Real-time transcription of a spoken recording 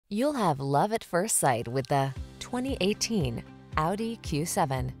You'll have love at first sight with the 2018 Audi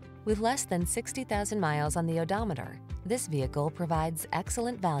Q7. With less than 60,000 miles on the odometer, this vehicle provides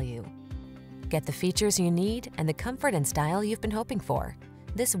excellent value. Get the features you need and the comfort and style you've been hoping for.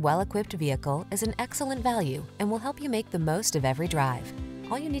 This well-equipped vehicle is an excellent value and will help you make the most of every drive.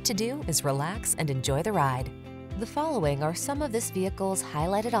 All you need to do is relax and enjoy the ride. The following are some of this vehicle's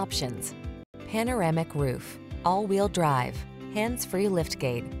highlighted options: panoramic roof, all-wheel drive, hands-free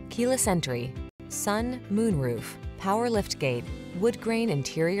liftgate, keyless entry, sun, moonroof, power liftgate, wood grain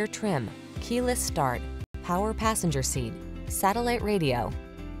interior trim, keyless start, power passenger seat, satellite radio,